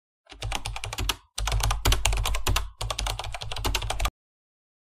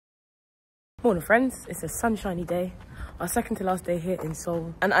Morning friends, it's a sunshiny day, our second to last day here in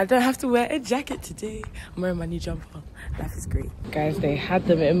Seoul, and I don't have to wear a jacket today. I'm wearing my new jumper. Life is great. Guys, they had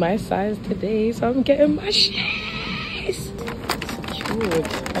them in my size today, so I'm getting my shoes. Secured.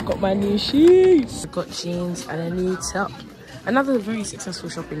 I got my new shoes. I got jeans and a new top. Another very successful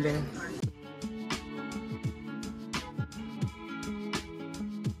shopping day.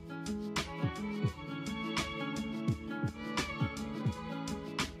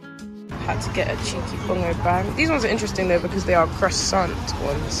 Had to get a cheeky bongo band. These ones are interesting though because they are croissant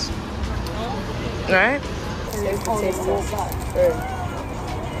ones. Right?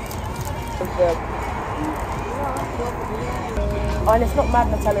 Oh, and it's not mad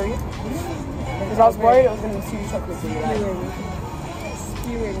Nutella because I was worried it was going to be too chocolatey.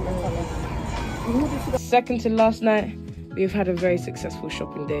 Like. Second to last night, we've had a very successful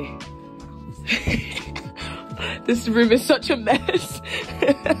shopping day. This room is such a mess.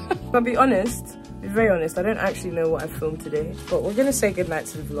 I'll be honest, very honest, I don't actually know what I filmed today, but we're gonna say goodnight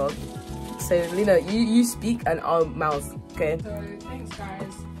to the vlog. So Lena, you speak and I'll mouth, okay? So thanks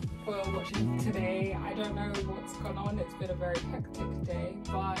guys for watching today. I don't know what's gone on, it's been a very hectic day,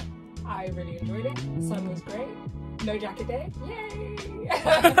 but I really enjoyed it. The sun was great. No jacket day, yay!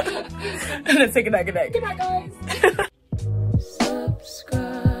 Let's say goodnight. Good night guys.